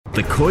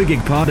The Koi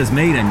Gig Pod has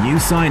made a new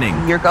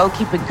signing. Your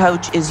goalkeeping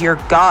coach is your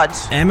god.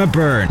 Emma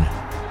Byrne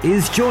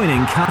is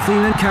joining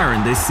Kathleen and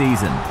Karen this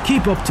season.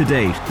 Keep up to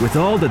date with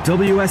all the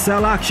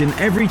WSL action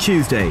every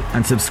Tuesday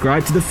and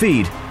subscribe to the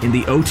feed in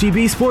the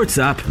OTB Sports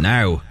app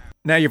now.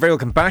 Now you're very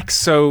welcome back.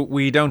 So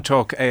we don't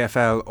talk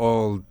AFL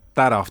all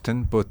that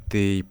often, but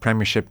the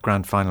Premiership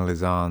Grand Final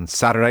is on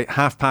Saturday,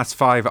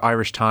 5:30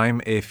 Irish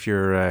time. If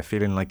you're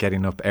feeling like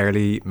getting up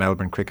early,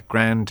 Melbourne Cricket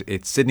Ground.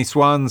 It's Sydney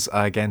Swans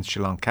against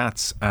Geelong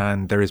Cats,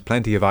 and there is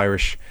plenty of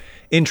Irish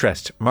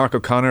interest. Mark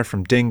O'Connor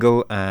from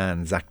Dingle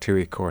and Zach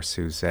Toohey, of course,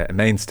 who's a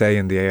mainstay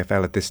in the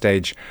AFL at this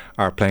stage,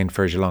 are playing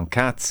for Geelong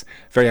Cats.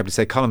 Very happy to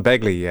say Colin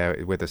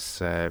Begley with us,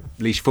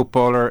 Laois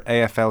footballer,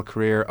 AFL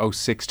career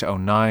 06 to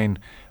 09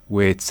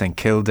 with St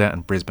Kilda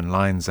and Brisbane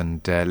Lions,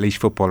 and Laois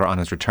footballer on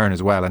his return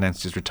as well,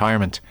 announced his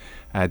retirement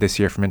this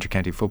year from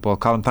intercounty football.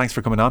 Colin, thanks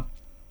for coming on.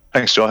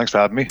 Thanks, Joe. Thanks for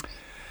having me.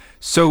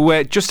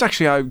 So just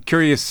actually, I'm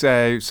curious,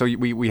 so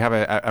we have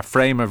a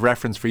frame of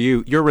reference for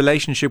you. Your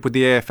relationship with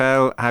the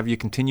AFL, have you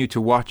continued to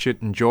watch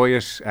it, enjoy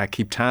it,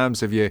 keep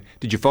tabs?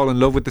 Did you fall in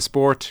love with the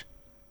sport?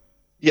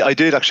 Yeah, I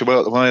did actually.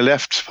 Well, when I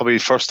left, probably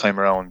first time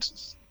around,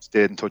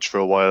 stayed in touch for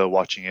a while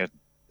watching it.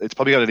 It's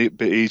probably got a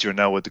bit easier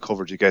now with the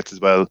coverage you get as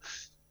well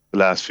the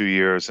last few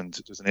years, and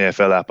there's an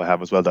AFL app I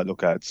have as well that I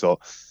look at. So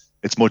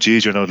it's much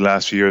easier now the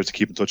last few years to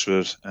keep in touch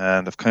with it,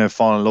 and I've kind of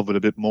fallen in love with it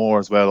a bit more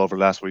as well over the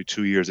last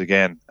 2 years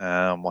again,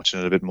 watching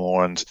it a bit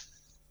more, and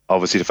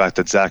obviously the fact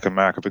that Zach and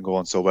Mark have been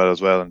going so well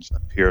as well, and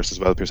Pierce as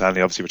well. Pierce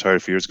Hanley obviously retired a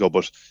few years ago,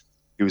 but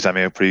he was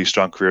having a pretty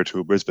strong career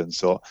through Brisbane,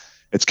 so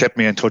it's kept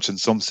me in touch in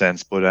some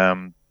sense. But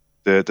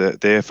the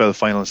AFL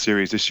final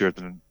series this year has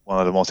been one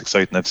of the most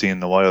exciting I've seen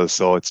in a while,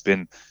 so it's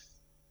been,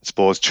 I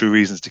suppose, two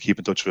reasons to keep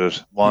in touch with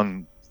it.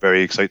 One,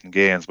 very exciting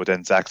games, but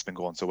then Zach's been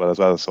going so well as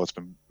well, so it's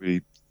been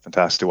really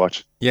fantastic to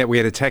watch. Yeah, we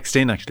had a text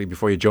in actually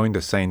before you joined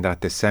us saying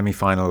that the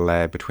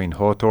semi-final between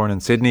Hawthorn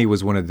and Sydney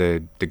was one of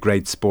the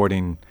great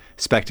sporting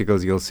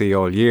spectacles you'll see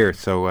all year,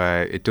 so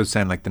it does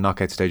sound like the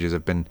knockout stages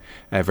have been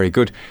very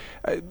good.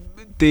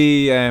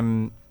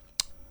 The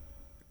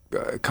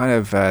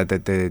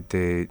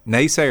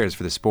naysayers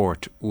for the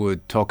sport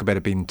would talk about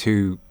it being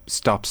too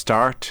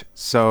stop-start.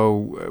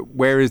 So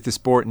where is the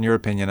sport in your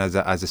opinion as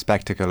a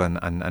spectacle,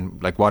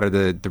 and like what are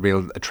the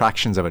real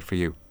attractions of it for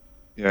you?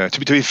 Yeah, to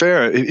be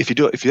fair, if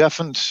you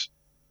haven't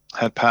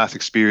had past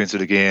experience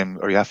of the game,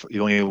 or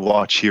you only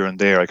watch here and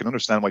there, I can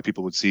understand why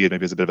people would see it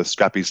maybe as a bit of a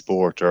scrappy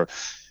sport, or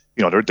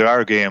there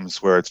are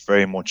games where it's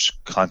very much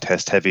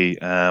contest heavy.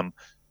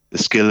 The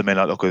skill may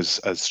not look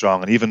as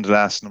strong, and even the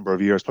last number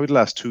of years, probably the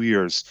last 2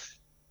 years,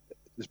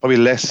 there's probably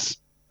less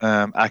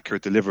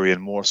accurate delivery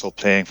and more so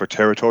playing for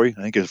territory.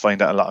 I think you'll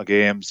find that in a lot of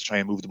games to try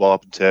and move the ball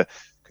up into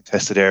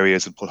contested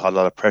areas and put a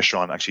lot of pressure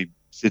on. Actually,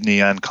 Sydney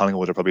and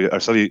Collingwood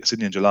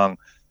Sydney and Geelong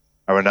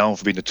are renowned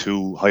for being the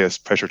two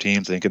highest pressure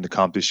teams, I think, in the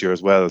comp this year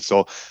as well.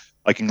 So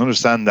I can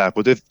understand that,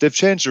 but they've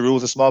changed the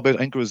rules a small bit. I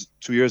think it was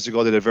 2 years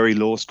ago they did a very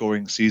low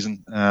scoring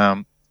season,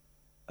 and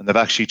they've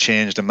actually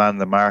changed the man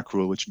the mark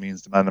rule, which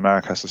means the man the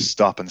mark has to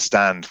stop and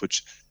stand,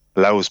 which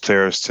allows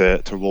players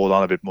to roll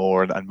on a bit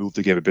more and move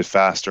the game a bit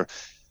faster.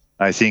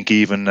 I think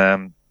even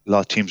a lot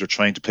of teams are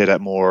trying to play that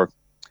more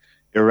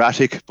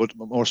erratic, but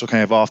more so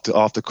kind of off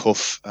the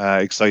cuff,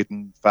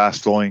 exciting,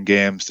 fast flowing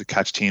games to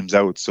catch teams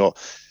out. So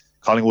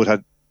Collingwood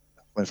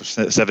went for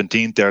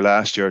 17th there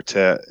last year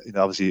to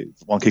obviously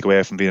one kick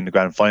away from being in the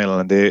grand final,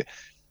 and they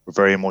were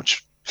very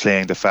much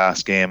playing the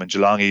fast game. And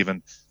Geelong,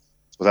 even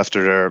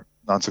after their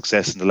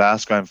non-success in the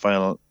last grand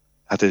final,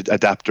 had to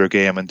adapt their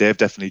game, and they've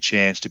definitely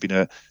changed to being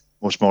a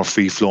much more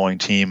free-flowing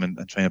team and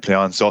trying to play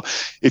on. So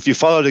if you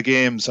follow the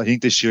games, I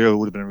think this year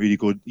would have been a really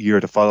good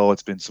year to follow.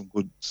 It's been some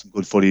good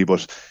footy,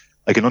 but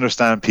I can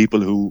understand people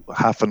who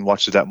haven't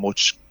watched it that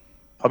much,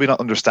 probably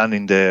not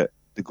understanding the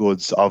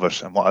goods of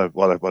it and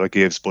what it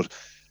gives. But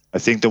I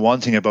think the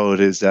one thing about it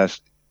is that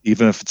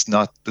even if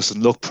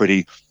doesn't look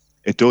pretty,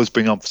 it does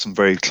bring up some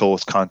very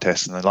close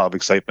contests and a lot of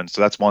excitement. So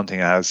that's one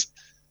thing I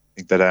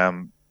think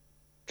that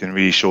can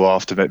really show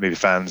off to maybe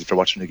fans if they're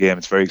watching the game.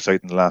 It's very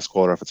exciting the last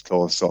quarter if it's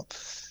close. So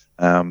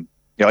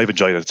I've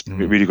enjoyed it. It's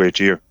been a really great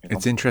year.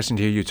 It's interesting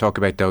to hear you talk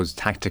about those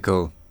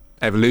tactical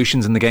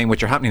evolutions in the game,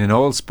 which are happening in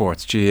all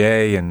sports.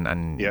 GAA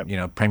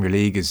and Premier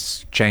League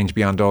has changed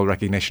beyond all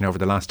recognition over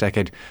the last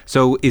decade.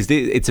 So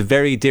it's a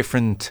very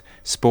different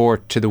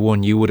sport to the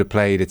one you would have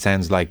played, it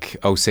sounds like,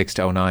 06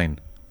 to 09.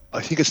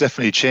 I think it's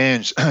definitely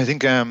changed. I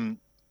think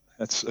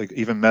that's like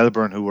even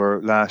Melbourne, who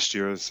were last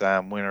year's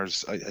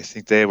winners, I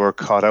think they were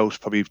caught out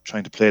probably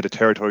trying to play the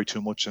territory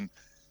too much and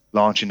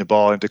launching the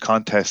ball into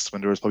contests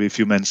when there was probably a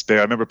few men spare.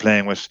 I remember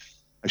playing with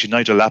actually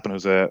Nigel Lappin,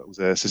 who's an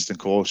assistant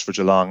coach for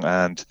Geelong,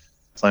 and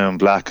Simon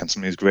Black and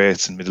some of these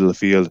greats in the middle of the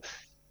field,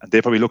 and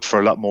they probably looked for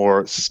a lot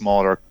more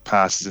smaller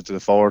passes into the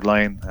forward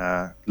line,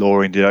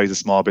 lowering the eyes a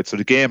small bit. So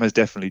the game has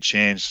definitely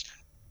changed,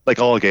 like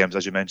all games,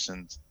 as you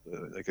mentioned.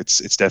 Like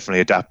it's definitely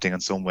adapting in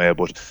some way,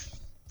 but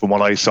from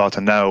what I saw to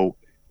now,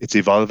 it's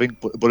evolving.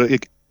 But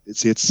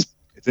it's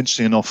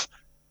interesting enough.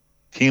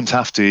 teams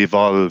have to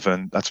evolve,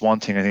 and that's one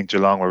thing I think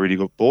Geelong were really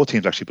good. Both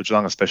teams actually, but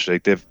Geelong especially,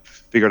 like, they've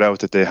figured out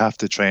that they have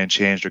to try and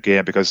change their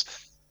game, because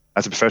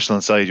as a professional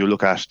inside, you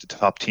look at the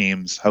top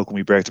teams. How can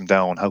we break them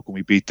down? How can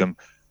we beat them?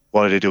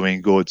 What are they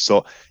doing good?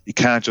 So you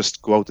can't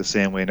just go out the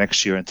same way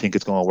next year and think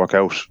it's going to work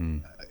out.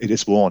 It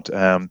just won't.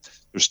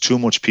 There's too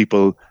much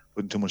people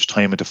putting too much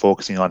time into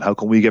focusing on how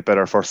can we get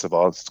better. First of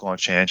all, it's going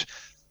to change,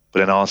 but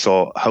then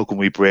also how can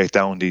we break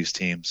down these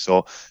teams?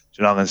 So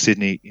Geelong and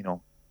Sydney,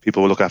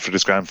 people will look after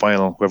this grand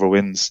final. Whoever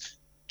wins,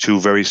 two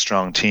very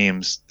strong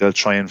teams. They'll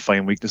try and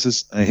find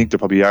weaknesses, and I think there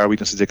probably are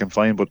weaknesses they can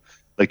find. But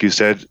like you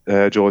said,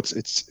 Joe,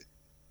 it's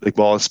like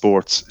all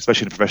sports,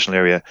 especially in the professional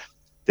area.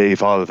 They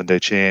evolve and they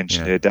change,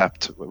 they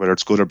adapt, whether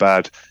it's good or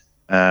bad.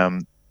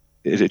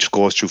 It just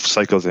goes through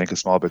cycles, I think, a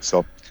small bit.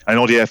 So I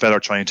know the AFL are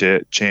trying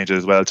to change it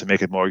as well to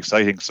make it more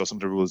exciting. So some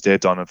of the rules they've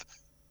done have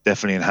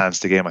definitely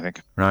enhanced the game, I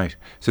think. Right.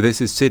 So this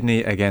is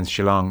Sydney against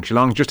Geelong.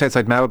 Geelong just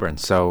outside Melbourne,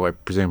 so I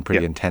presume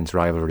pretty intense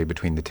rivalry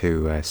between the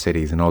two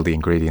cities, and all the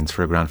ingredients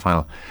for a grand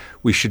final.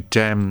 We should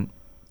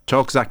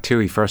talk Zach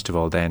Tuohy first of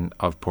all, then,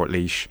 of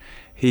Portlaoise.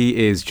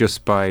 He is,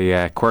 just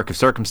by quirk of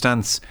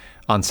circumstance,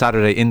 on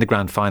Saturday in the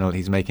grand final,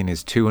 he's making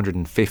his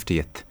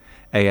 250th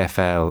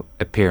AFL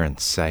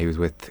appearance. He was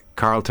with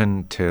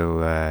Carlton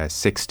till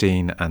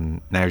 16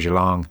 and now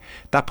Geelong.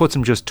 That puts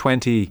him just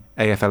 20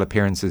 AFL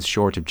appearances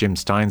short of Jim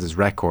Stynes'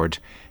 record.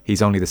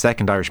 He's only the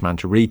second Irishman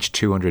to reach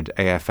 200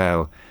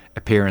 AFL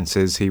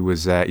appearances.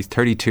 He's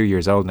 32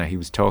 years old now. He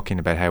was talking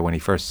about how when he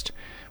first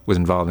was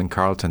involved in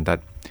Carlton,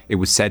 that it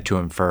was said to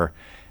him for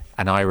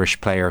an Irish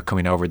player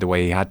coming over the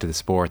way he had to the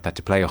sport, that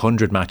to play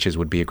 100 matches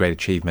would be a great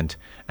achievement,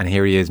 and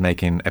here he is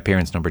making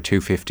appearance number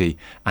 250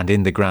 and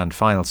in the grand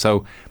final.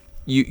 So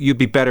you'd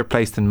be better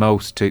placed than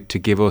most to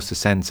give us a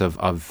sense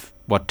of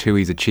what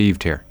Tuohy's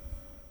achieved here.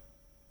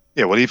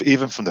 Yeah, well,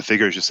 even from the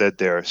figures you said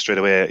there, straight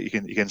away you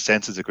can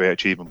sense it's a great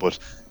achievement. But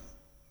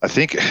I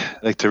think,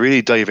 like, to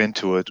really dive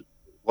into it,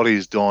 what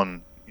he's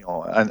done,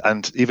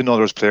 and even though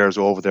there's players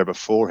over there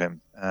before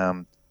him,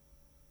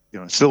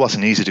 it still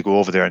wasn't easy to go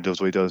over there and do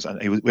what he does.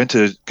 And he went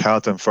to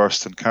Carlton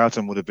first, and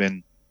Carlton would have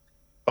been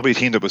probably a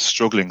team that was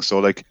struggling. So,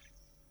 like,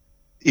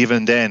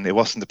 even then, it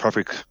wasn't the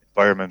perfect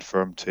environment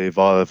for him to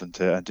evolve and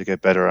to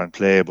get better and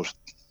play. But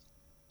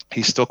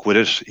he stuck with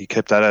it. He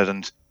kept at it,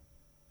 and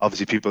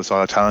obviously people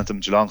saw talent in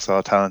him. Geelong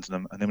saw talent in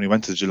him, and then when he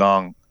went to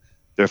Geelong,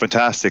 they're a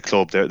fantastic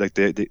club. They're like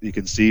they you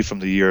can see from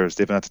the years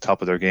they've been at the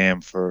top of their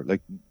game for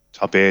like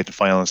top 8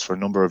 finals for a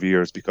number of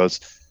years, because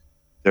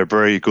they're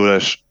very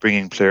good at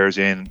bringing players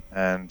in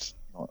and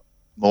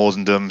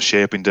molding them,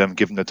 shaping them,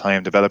 giving them the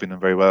time, developing them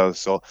very well.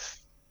 So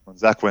when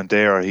Zach went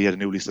there, he had a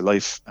new lease of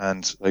life.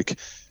 And like,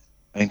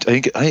 I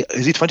think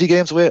is he 20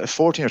 games away?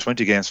 14 or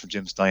 20 games from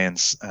Jim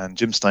Stynes, and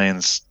Jim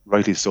Stynes,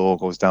 rightly so,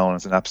 goes down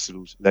as an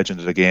absolute legend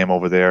of the game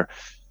over there.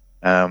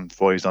 For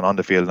what he's done on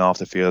the field and off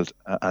the field,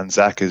 and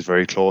Zach is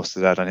very close to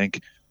that. I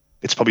think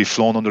it's probably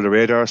flown under the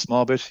radar a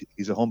small bit.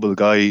 He's a humble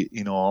guy,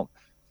 he's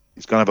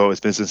gone about his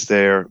business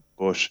there,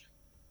 but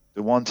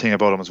the one thing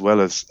about him as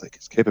well is like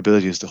his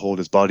capability is to hold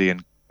his body,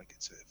 and like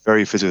it's a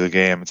very physical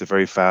game. It's a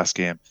very fast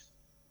game.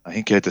 I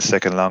think he had the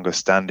second longest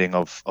standing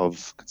of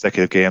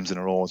consecutive games in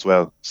a row as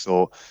well.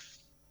 So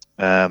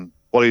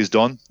what he's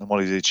done and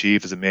what he's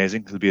achieved is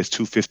amazing. It'll be his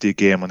 250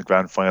 game on the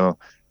grand final.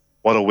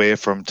 What a way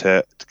for him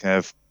to kind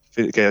of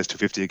get his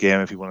 250 a game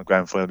if he won a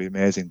grand final. It'd be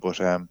amazing. But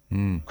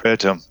credit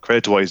to him,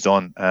 credit to what he's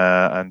done,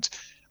 and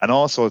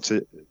also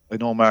I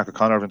know Mark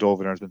O'Connor went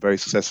over there and has been very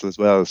successful as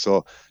well.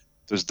 So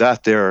there's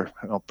that there,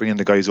 bringing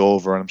the guys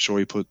over, and I'm sure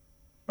he put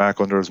Mark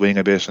under his wing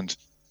a bit, and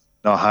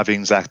not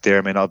having Zach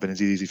there may not have been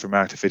as easy for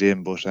Mark to fit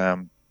in, but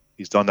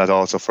he's done that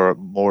also for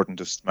more than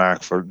just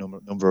Mark, for a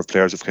number of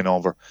players who've come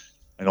over.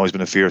 I know he's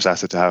been a fierce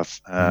asset to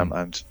have,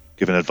 and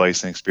given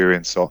advice and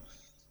experience. So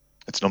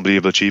it's an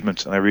unbelievable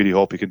achievement, and I really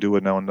hope he can do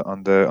it now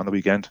on the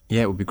weekend.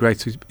 Yeah, it would be great.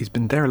 So he's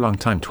been there a long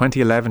time.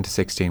 2011 to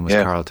 16 was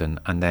Carlton,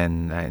 and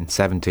then in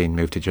 17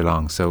 moved to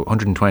Geelong. So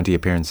 120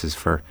 appearances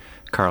for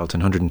Carlton,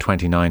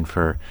 129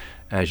 for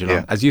Geelong.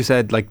 Yeah. As you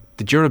said, like,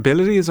 the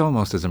durability is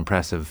almost as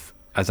impressive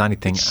as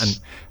anything. And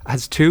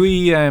has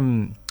Tuohy,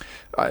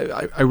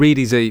 I read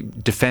he's a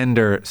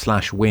defender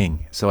 /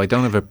 wing, so I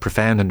don't have a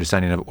profound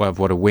understanding of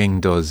what a wing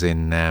does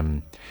in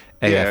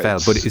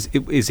AFL.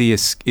 But is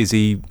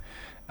he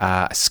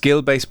a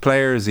skill-based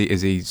player? Is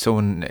he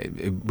someone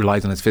who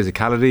relies on his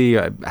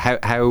physicality?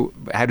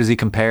 How does he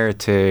compare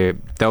to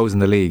those in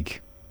the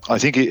league? I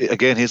think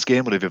again his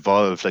game would have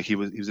evolved. Like he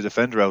was a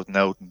defender out and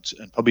out,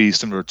 and probably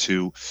similar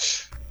to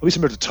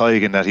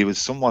Tig in that he was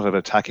somewhat of an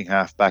attacking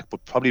half-back,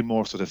 but probably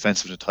more so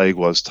defensive than Tig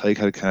was. Tig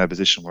had a kind of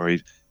position where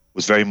he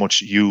was very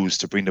much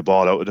used to bring the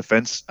ball out of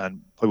defence,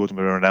 and probably wouldn't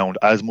have been renowned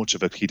as much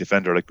of a key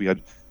defender. Like, we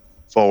had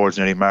forwards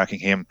nearly marking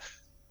him.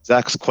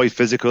 Zach's quite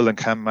physical and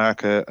can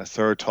mark a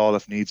third tall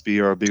if needs be,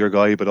 or a bigger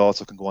guy, but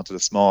also can go onto the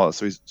small.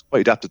 So he's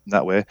quite adapted in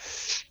that way.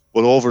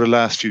 But over the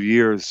last few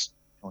years,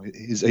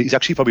 he's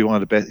actually probably one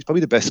of the best. He's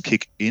probably the best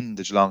kick in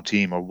the Geelong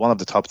team, or one of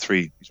the top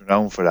 3. He's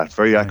renowned for that.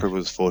 Very accurate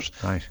with his foot.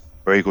 Right.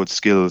 Very good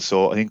skills.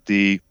 So I think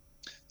the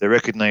they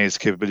recognise the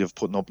capability of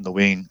putting up in the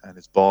wing, and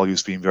his ball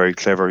use being very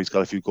clever. He's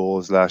got a few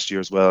goals last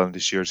year as well, and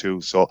this year too.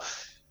 So,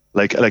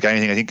 like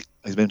anything, I think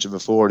as mentioned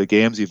before, the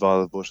game's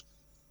evolve, but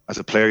as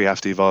a player, you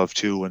have to evolve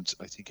too. And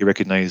I think you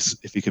recognise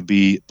if you can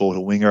be both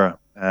a winger,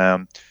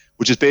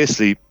 which is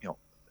basically,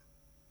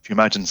 if you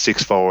imagine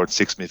 6 forwards,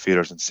 6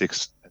 midfielders, and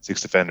six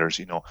defenders,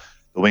 the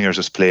wingers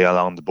just play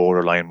along the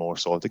borderline more.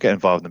 So they get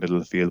involved in the middle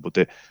of the field, but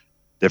they're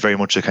very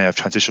much a kind of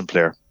transition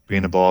player,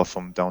 bringing the ball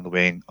from down the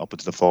wing up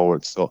into the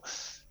forwards. So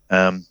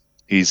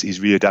he's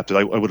really adapted.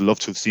 I would love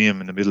to have seen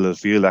him in the middle of the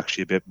field,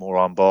 actually a bit more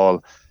on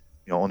ball,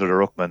 under the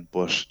ruckman.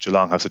 But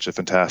Geelong have such a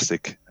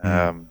fantastic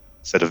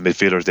set of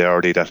midfielders there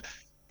already that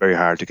very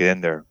hard to get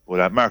in there.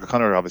 But Mark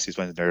O'Connor obviously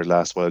went in there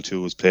last while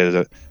too. Was played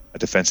as a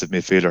defensive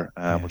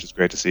midfielder, which is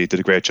great to see. Did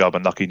a great job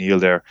on Lachie Neal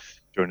there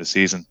during the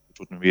season, which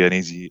wouldn't be an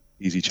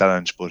easy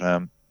challenge. But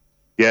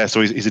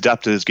so he's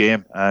adapted his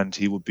game, and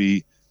he would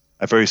be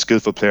a very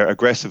skillful player,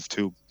 aggressive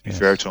too, to be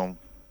fair to him,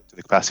 to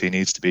the capacity he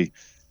needs to be.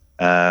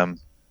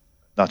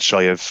 Not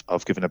shy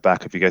of giving it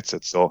back if he gets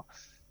it. So,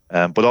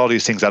 but all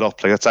these things add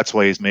up. Like that's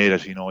why he's made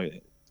it.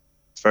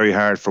 It's very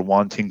hard for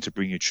one thing to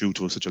bring you through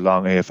to such a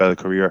long AFL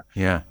career.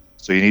 Yeah.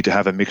 So you need to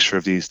have a mixture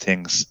of these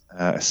things,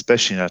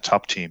 especially in a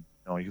top team.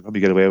 You can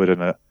probably get away with it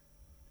in a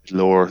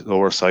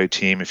lower side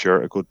team if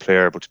you're a good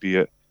player, but to be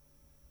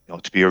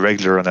a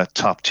regular on a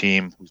top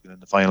team who's been in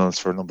the finals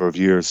for a number of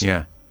years.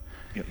 Yeah.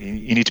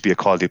 You need to be a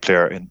quality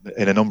player in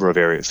a number of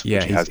areas.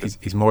 Yeah,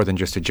 he's more than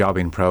just a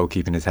jobbing pro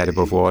keeping his head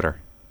above water.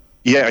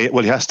 Yeah,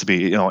 well, he has to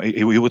be.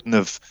 He wouldn't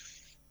have.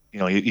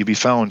 You'd be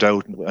found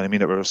out, and I mean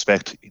that with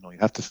respect. You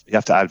have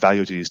to add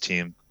value to his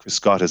team. Chris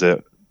Scott is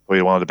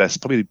probably one of the best,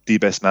 probably the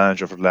best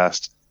manager for the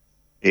last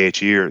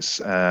 8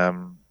 years.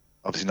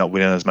 Obviously not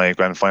winning as many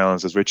grand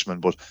finals as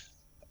Richmond, but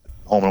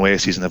home and away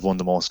season have won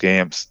the most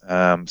games.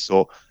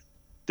 So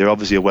they're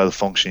obviously a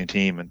well-functioning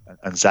team,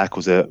 and Zach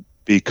was a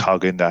big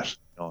cog in that.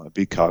 A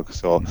big cog.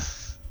 So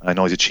I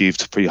know he's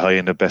achieved pretty high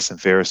in the best and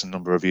fairest in a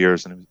number of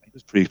years, and he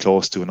was pretty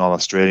close to an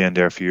All-Australian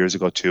there a few years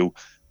ago too.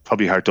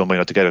 Probably hard done by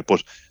not to get it,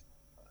 but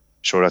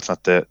sure that's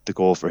not the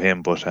goal for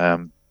him. But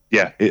a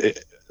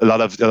lot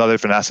of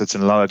different assets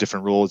and a lot of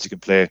different roles he can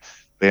play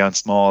on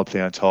small,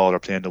 play on tall, or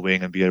play in the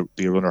wing and be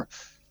a runner.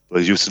 But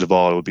his use of the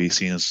ball would be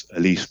seen as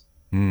elite.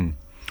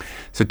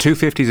 So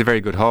 250 is a very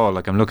good haul.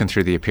 Like I'm looking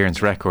through the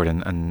appearance record,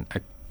 and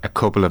a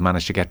couple have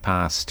managed to get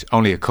past.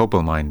 Only a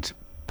couple, mind.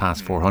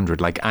 Past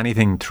 400. Like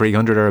anything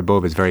 300 or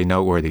above is very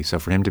noteworthy. So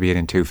for him to be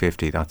in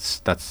 250,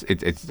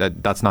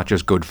 that's not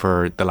just good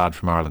for the lad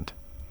from Ireland.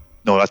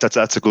 No, that's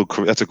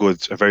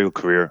a very good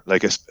career.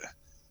 Like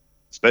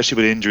especially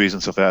with injuries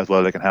and stuff like that as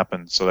well, that can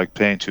happen. So like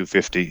playing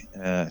 250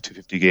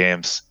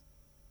 games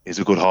is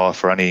a good haul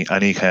for any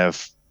kind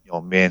of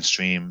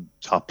mainstream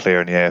top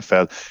player in the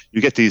AFL. You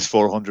get these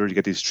 400, you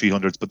get these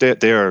 300s, but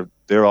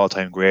they're all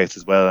time greats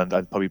as well, and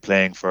probably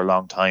playing for a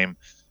long time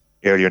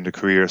earlier in the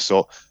career.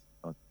 So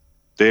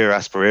they're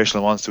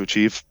aspirational ones to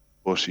achieve.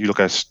 But you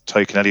look at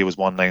Ty Kennedy was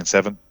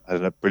 197,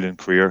 had a brilliant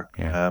career.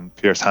 Yeah.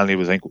 Pierce Hanley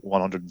was, I think,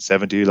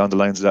 170 along the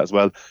lines of that as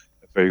well.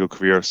 A very good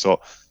career. So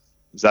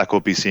Zach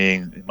would be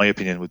seen, in my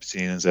opinion,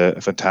 as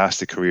a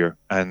fantastic career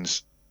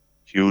and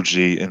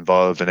hugely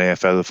involved in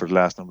AFL for the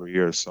last number of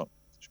years. So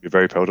should be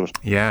very proud of it.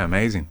 Yeah,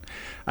 amazing.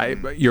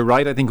 You're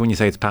right, I think, when you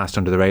say it's passed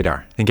under the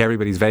radar. I think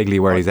everybody's vaguely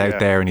aware he's out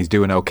there and he's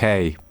doing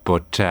okay,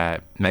 but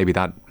maybe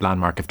that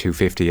landmark of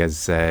 250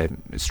 has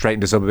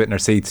straightened us up a bit in our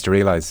seats to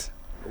realise.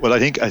 Well, I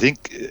think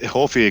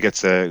hopefully it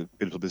gets a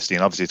bit of publicity,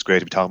 and obviously it's great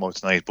to be talking about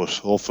tonight, but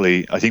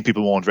hopefully I think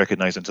people won't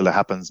recognise until it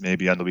happens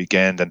maybe on the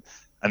weekend, and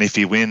if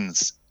he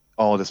wins,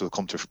 this will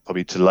come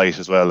to light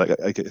as well. Like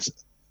I guess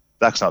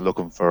Zach's not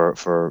looking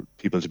for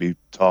people to be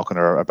talking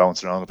or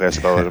bouncing around the place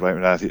about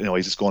that.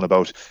 He's just going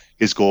about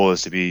his goal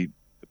is to be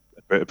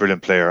a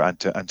brilliant player and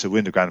to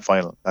win the grand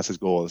final. That's his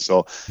goal.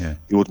 So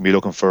he wouldn't be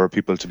looking for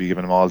people to be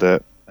giving him all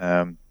the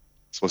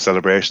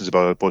celebrations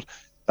about it. But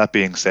that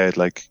being said,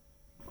 like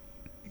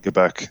get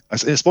back, I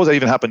suppose that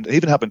even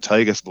happened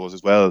Tig, I suppose,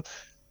 as well.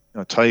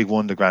 Tig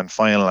won the grand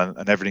final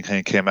and everything kind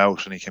of came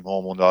out, and he came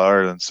home, won the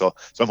All-Ireland. So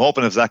I'm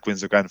hoping if Zach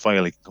wins the grand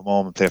final, he can come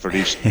home and play for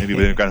Laois, maybe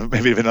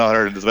win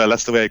All-Ireland as well.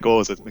 That's the way it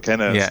goes at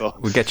McKenna. Yeah, so,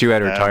 we'll get you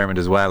out of retirement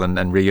as well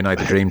and reunite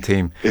the dream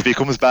team. If he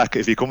comes back, I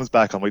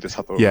might just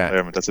hop out of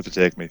retirement. That's if it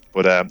take me.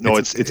 But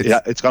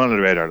it's gone under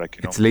the radar.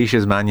 It's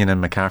Laois, Mannion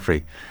and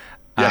McCaffrey.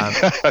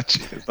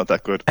 It's not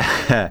that good.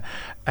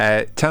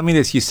 Tell me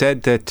this. You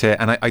said that,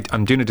 and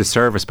I'm doing a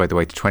disservice, by the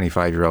way, to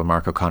 25-year-old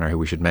Mark O'Connor, who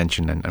we should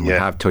mention, and we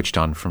have touched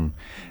on from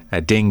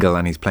Dingle,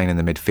 and he's playing in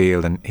the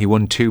midfield, and he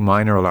won 2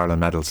 minor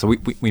All-Ireland medals. So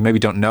we maybe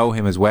don't know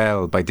him as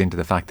well by dint of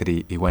the fact that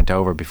he went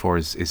over before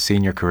his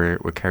senior career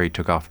with Kerry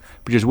took off.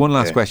 But just one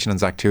last question on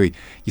Zach Tuohy.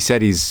 You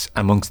said he's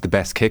amongst the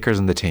best kickers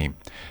in the team.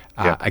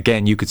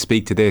 Again, you could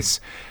speak to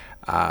this.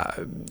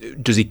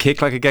 Does he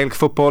kick like a Gaelic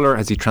footballer?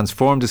 Has he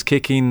transformed his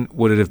kicking?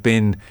 Would it have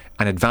been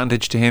an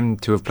advantage to him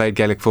to have played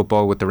Gaelic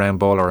football with the round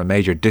ball, or a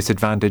major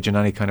disadvantage in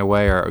any kind of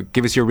way? Or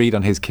give us your read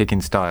on his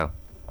kicking style.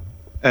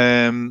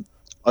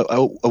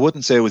 I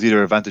wouldn't say it was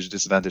either advantage or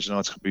disadvantage. No,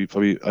 it's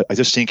probably. I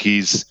just think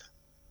he's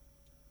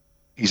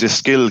he's a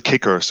skilled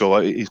kicker, so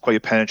he's quite a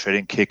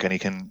penetrating kick, and he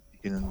can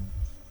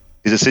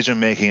his decision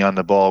making on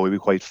the ball will be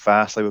quite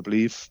fast, I would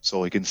believe.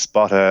 So he can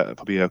spot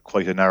probably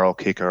quite a narrow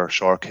kick or a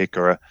short kick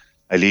or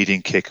a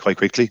leading kick quite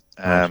quickly.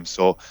 Right.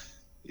 So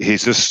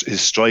his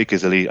strike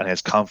is elite, and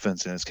his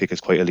confidence in his kick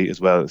is quite elite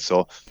as well.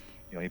 So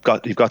you've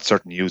got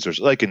certain users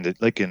like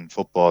in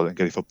football, in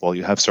Gaelic football,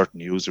 you have certain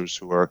users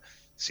who are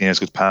seen as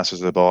good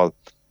passers of the ball.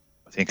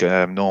 I think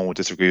no one would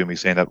disagree with me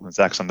saying that when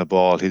Zach's on the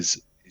ball,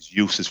 his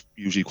use is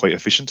usually quite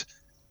efficient,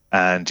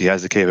 and he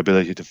has the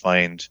capability to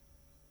find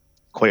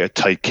quite a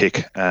tight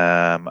kick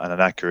and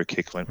an accurate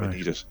kick when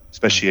needed,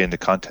 especially in the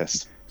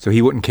contest. So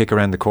he wouldn't kick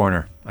around the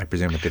corner, I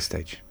presume, at this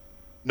stage.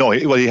 No,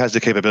 he has the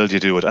capability to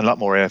do it, and a lot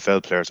more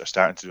AFL players are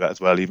starting to do that as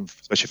well, even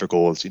especially for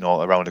goals,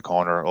 around the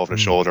corner, over the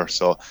shoulder.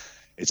 So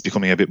it's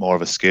becoming a bit more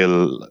of a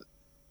skill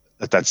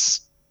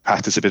that's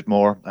practiced a bit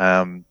more.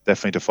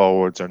 Definitely the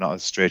forwards are not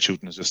as straight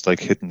shooting as just like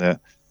hitting a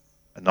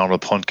normal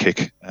punt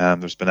kick.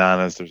 There's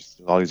bananas, there's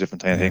all these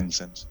different kind of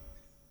things,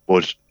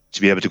 but to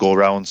be able to go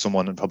around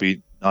someone and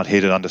probably not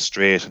hit it on the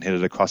straight and hit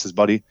it across his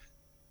body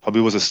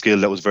probably was a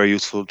skill that was very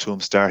useful to him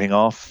starting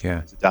off.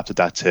 Yeah. He's adapted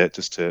that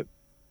to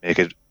make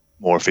it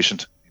more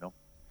efficient.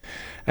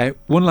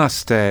 One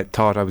last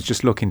thought. I was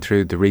just looking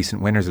through the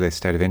recent winners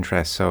list out of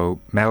interest. So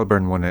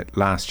Melbourne won it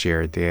last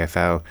year, the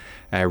AFL.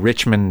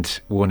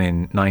 Richmond won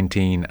in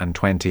 19 and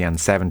 20 and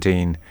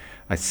 17.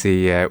 I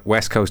see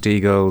West Coast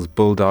Eagles,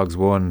 Bulldogs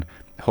won.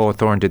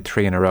 Hawthorn did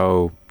 3 in a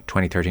row,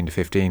 2013 to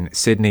 15.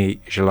 Sydney,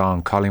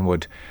 Geelong,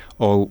 Collingwood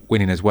all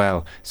winning as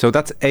well. So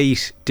that's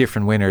 8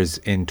 different winners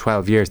in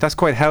 12 years. That's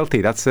quite healthy.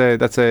 That's a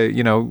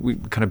we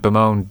kind of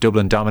bemoan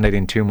Dublin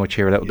dominating too much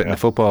here a little bit in the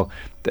football.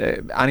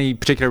 Any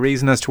particular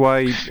reason as to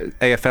why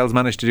AFL's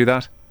managed to do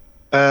that?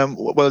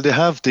 Well, they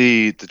have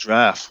the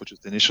draft, which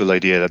was the initial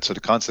idea. So the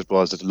concept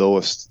was that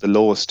the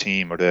lowest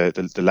team or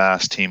the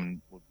last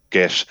team would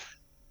get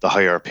the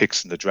higher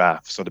picks in the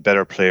draft. So the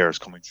better players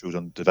coming through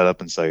on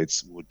development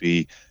sides would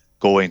be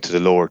going to the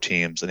lower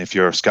teams, and if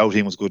your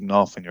scouting was good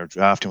enough and your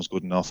drafting was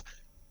good enough,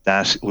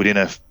 that within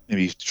a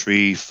maybe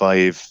 3,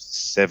 5,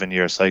 7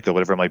 year cycle,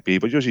 whatever it might be,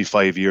 but usually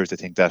 5 years, I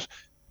think that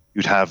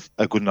you'd have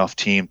a good enough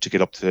team to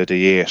get up to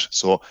the 8.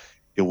 So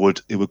it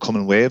would come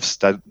in waves.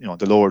 That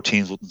the lower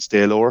teams wouldn't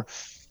stay lower.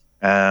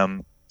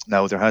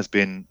 Now there has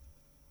been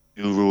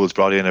new rules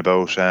brought in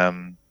about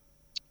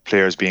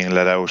players being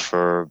let out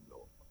for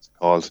what's it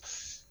called,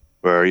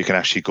 where you can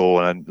actually go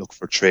and look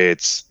for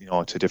trades,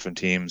 to different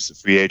teams.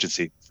 Free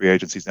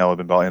agencies now have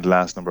been brought in the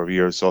last number of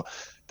years, so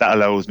that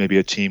allows maybe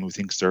a team who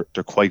thinks they're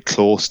quite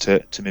close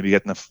to maybe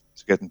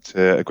getting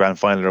to a grand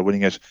final or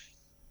winning it,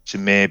 to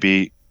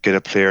maybe get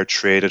a player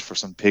traded for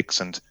some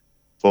picks and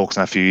focus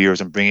on a few years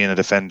and bring in a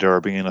defender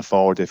or bring in a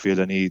forward they feel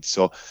they need.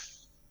 So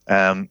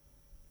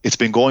it's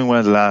been going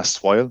well the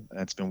last while,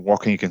 and it's been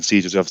working. You can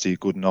see there's obviously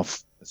good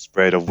enough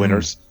spread of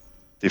winners.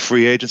 The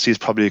free agency is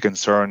probably a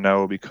concern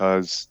now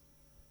because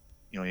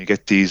you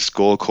get these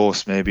Gold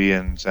Coast maybe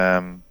and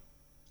some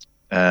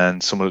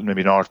of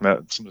maybe some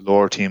of the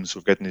lower teams who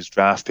are getting these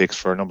draft picks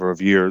for a number of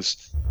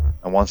years,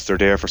 and once they're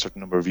there for a certain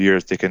number of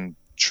years, they can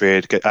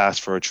get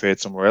asked for a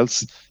trade somewhere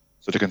else.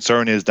 So the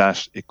concern is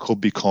that it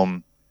could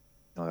become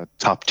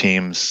top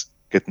teams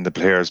getting the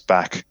players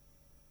back.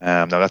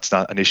 Now that's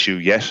not an issue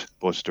yet,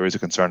 but there is a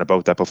concern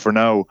about that. But for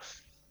now,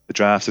 the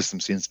draft system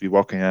seems to be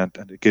working, and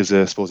it gives,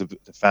 I suppose,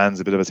 the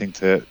fans a bit of a thing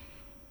to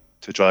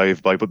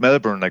drive by. But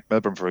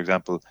Melbourne, for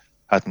example,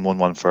 hadn't won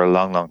one for a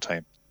long, long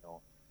time.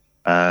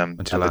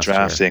 Until the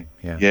drafting,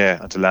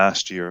 until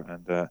last year,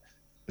 and the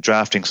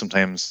drafting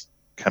sometimes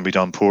can be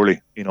done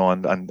poorly,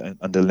 and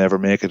they'll never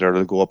make it, or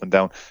they'll go up and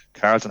down.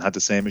 Carlton had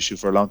the same issue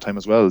for a long time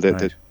as well.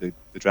 They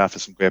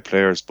drafted some great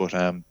players, but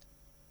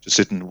just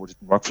didn't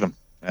work for them.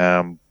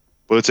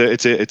 But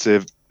it's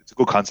a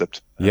good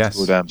concept. Yes,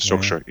 it's a good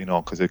structure,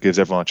 because it gives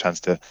everyone a chance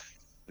to at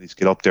least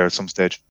get up there at some stage.